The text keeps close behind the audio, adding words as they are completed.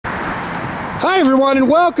Hi everyone, and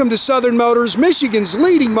welcome to Southern Motors, Michigan's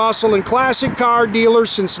leading muscle and classic car dealer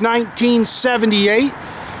since 1978.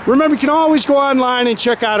 Remember, you can always go online and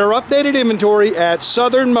check out our updated inventory at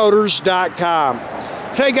southernmotors.com.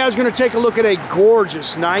 Today guys, we're going to take a look at a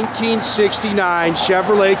gorgeous 1969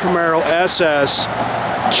 Chevrolet Camaro SS.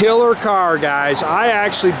 Killer car, guys. I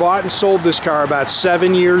actually bought and sold this car about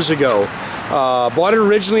 7 years ago. Bought it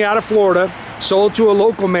originally out of Florida, sold to a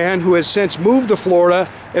local man who has since moved to Florida,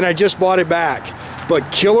 and I just bought it back. But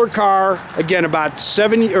killer car, again, about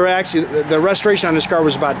the restoration on this car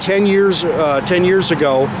was about 10 years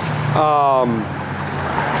ago,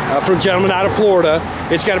 from a gentleman out of Florida.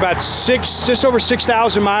 It's got about just over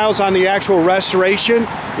 6,000 miles on the actual restoration.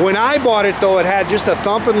 When I bought it though, it had just a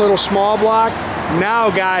thumping little small block. Now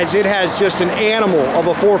guys, it has just an animal of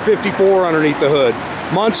a 454 underneath the hood.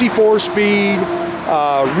 Muncie 4-speed,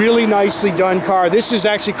 really nicely done car. This is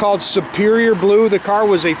actually called Superior Blue. The car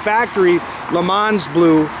was a factory Le Mans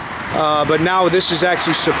blue, but now this is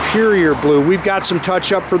actually Superior Blue. We've got some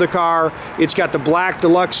touch up for the car. It's got the black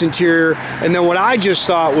deluxe interior, and then what I just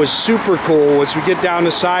thought was super cool as we get down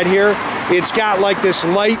the side here, it's got like this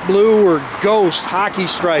light blue or ghost hockey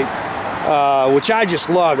stripe, which I just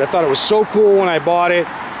loved. I thought it was so cool when I bought it.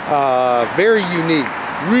 Very unique.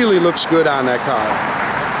 Really looks good on that car.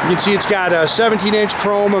 You can see it's got a 17-inch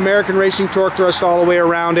chrome American Racing torque thrust all the way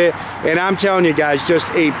around it, and I'm telling you guys, just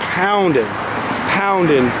a pounding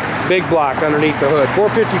big block underneath the hood.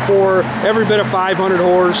 454, every bit of 500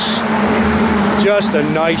 horse. Just a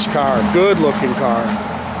nice car, good looking car.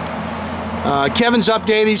 Kevin's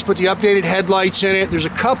updated, he's put the updated headlights in it. There's a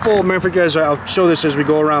couple, remember guys, I'll show this as we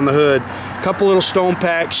go around the hood, a couple little stone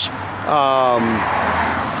pecks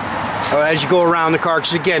as you go around the car,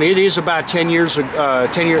 because again, it is about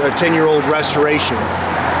 10-year-old restoration,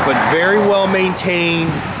 but very well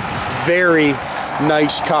maintained, very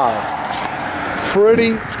nice car.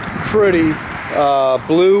 Pretty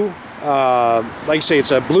blue, like I say,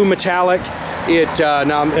 it's a blue metallic. Now,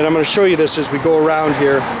 and I'm going to show you this as we go around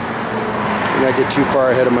here, and I get too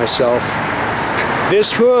far ahead of myself.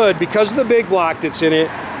 This hood, because of the big block that's in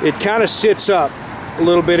it, it kind of sits up a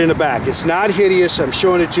little bit in the back. It's not hideous. I'm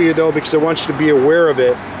showing it to you though because I want you to be aware of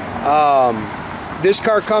it. This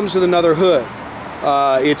car comes with another hood.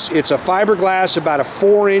 It's a fiberglass, about a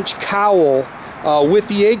 4-inch cowl with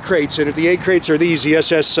the egg crates in it. The egg crates are these, the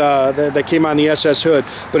SS that came on the SS hood,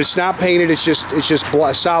 but it's not painted. It's just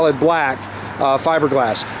solid black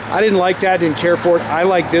fiberglass. I didn't like that. Didn't care for it. I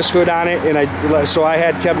like this hood on it, and so I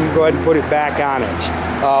had Kevin go ahead and put it back on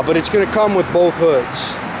it. But it's going to come with both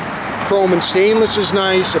hoods. Chrome and stainless is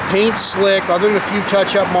nice. The paint's slick. Other than a few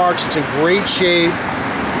touch-up marks, it's in great shape.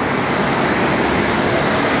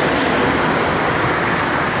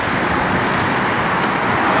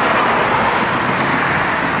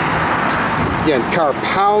 Again, car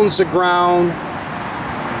pounds the ground.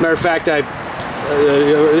 Matter of fact,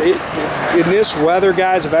 in this weather,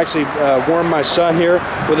 guys, I've actually warmed my son here.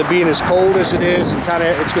 With it being as cold as it is, and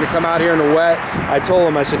it's going to come out here in the wet. I told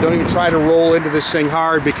him, I said, don't even try to roll into this thing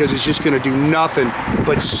hard because it's just going to do nothing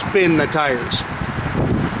but spin the tires.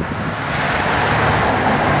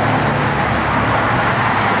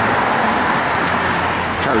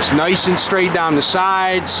 Car's nice and straight down the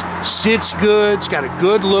sides, sits good, it's got a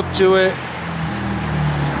good look to it.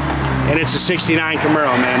 And it's a 69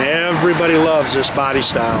 Camaro, man. Everybody loves this body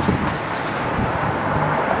style.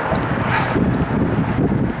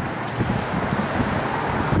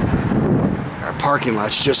 Our parking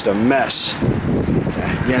lot's just a mess.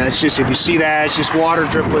 Yeah, it's just, if you see that, it's just water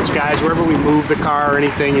driplets, guys. Wherever we move the car or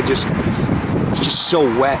anything, it's just so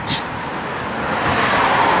wet.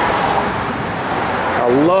 I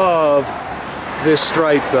love this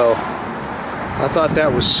stripe though. I thought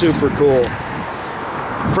that was super cool.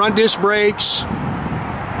 Front disc brakes.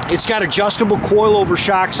 It's got adjustable coil-over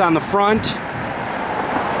shocks on the front.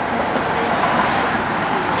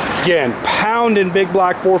 Again, pounding big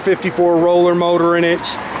block 454 roller motor in it.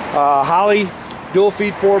 Holley dual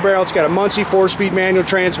feed 4-barrel. It's got a Muncie 4-speed manual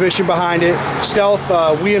transmission behind it. Stealth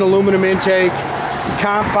Weiand aluminum intake.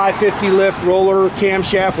 Comp 550 lift roller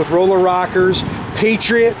camshaft with roller rockers.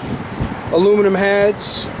 Patriot aluminum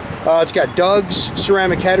heads. It's got Doug's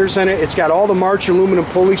ceramic headers in it. It's got all the March aluminum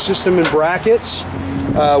pulley system and brackets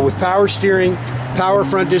with power steering, power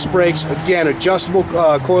front disc brakes. Again, adjustable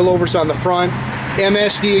coilovers on the front.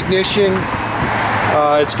 MSD ignition.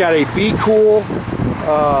 It's got a Be Cool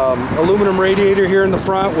aluminum radiator here in the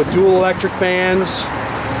front with dual electric fans.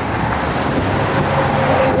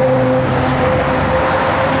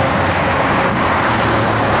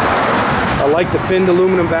 I like the finned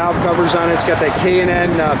aluminum valve covers on it. It's got that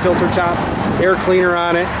K&N filter top air cleaner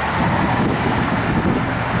on it.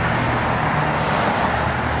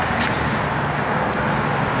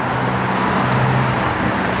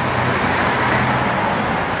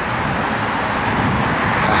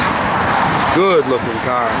 Good looking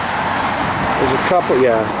car. There's a couple,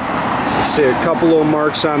 yeah, I see a couple little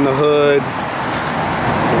marks on the hood.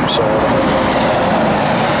 Oops, sorry.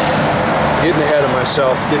 Getting ahead of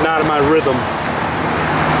myself, getting out of my rhythm.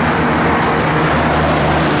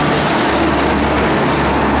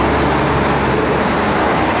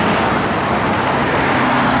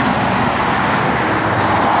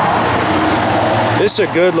 This is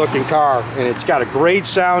a good looking car, and it's got a great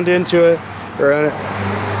sound into it.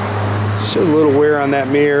 Just a little wear on that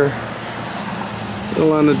mirror, a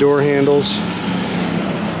little on the door handles.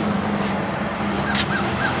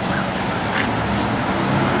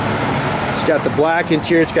 It's got the black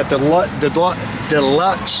interior, it's got the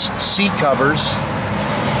deluxe seat covers.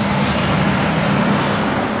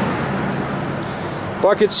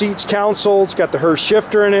 Bucket seats console, it's got the Hurst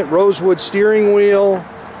shifter in it, rosewood steering wheel.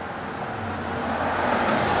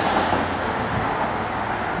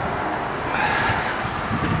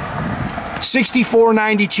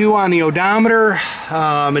 $64.92 on the odometer.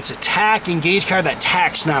 It's a tach engage car. That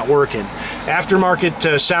tach's not working.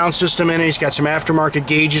 Aftermarket sound system in it. It's got some aftermarket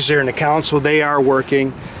gauges there in the console. They are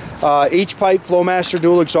working. H-pipe Flowmaster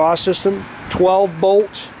dual exhaust system. 12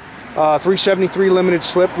 bolt, 373 limited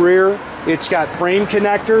slip rear. It's got frame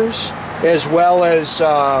connectors as well as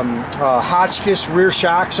Hotchkis rear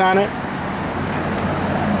shocks on it.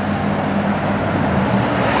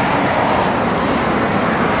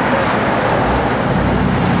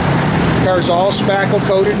 Car's all spackle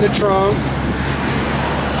coated in the trunk.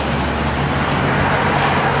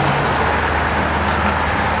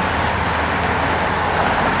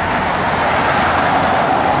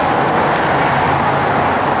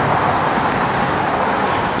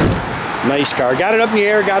 Nice car. Got it up in the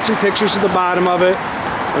air, got some pictures of the bottom of it.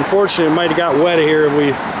 Unfortunately, it might have got wet here.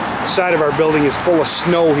 The side of our building is full of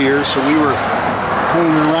snow here, so we were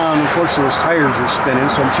pulling it around. Unfortunately, those tires are spinning,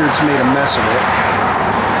 so I'm sure it's made a mess of it.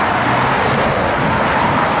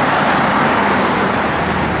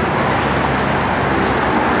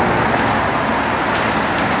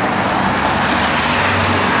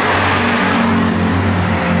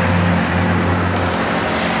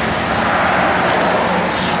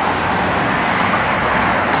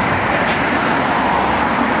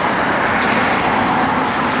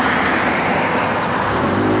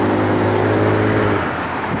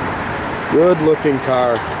 Good looking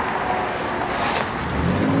car.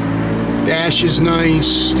 Dash is nice,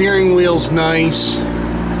 steering wheel's nice.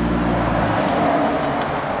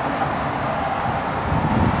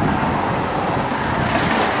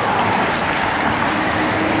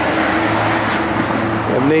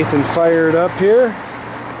 Have Nathan fired up here.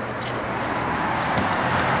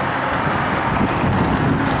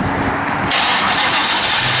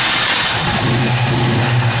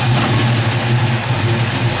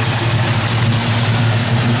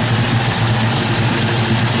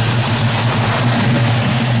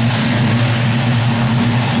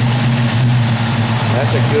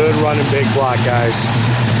 That's a good running big block, guys.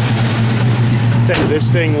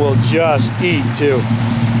 This thing will just eat too.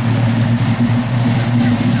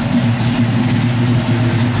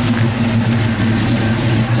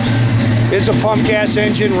 It's a pump gas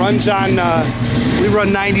engine, runs on, we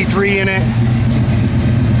run 93 in it.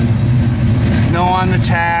 No on the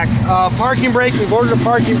tach. Parking brake, we've ordered a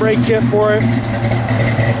parking brake kit for it.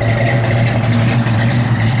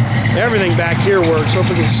 Everything back here works. Hope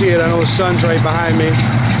you can see it. I know the sun's right behind me.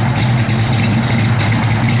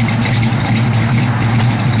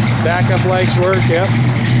 Backup lights work, yep.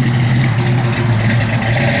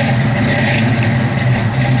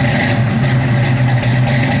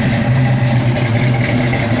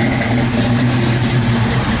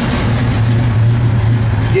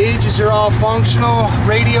 Gauges are all functional.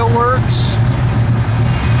 Radio works.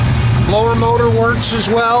 Blower motor works as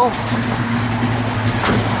well.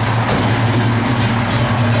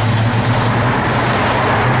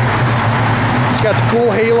 It's got the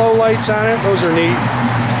cool halo lights on it. Those are neat.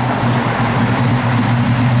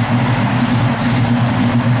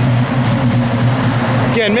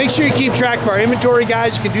 Again, make sure you keep track of our inventory,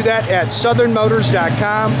 guys. You can do that at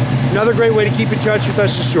southernmotors.com. Another great way to keep in touch with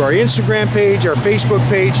us is through our Instagram page, our Facebook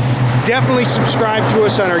page. Definitely subscribe to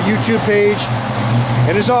us on our YouTube page.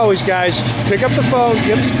 And as always, guys, pick up the phone,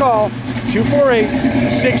 give us a call,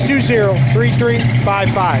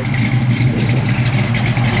 248-620-3355.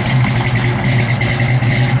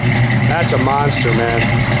 That's a monster, man.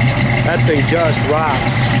 That thing just rocks.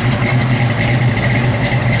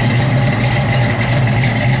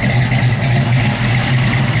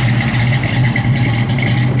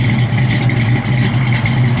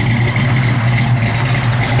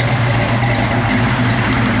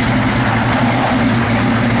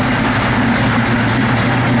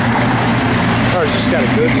 Car's just got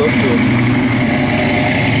a good look to it.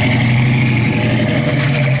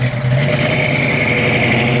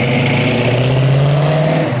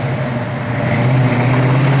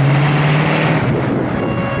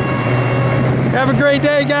 Have a great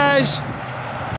day, guys.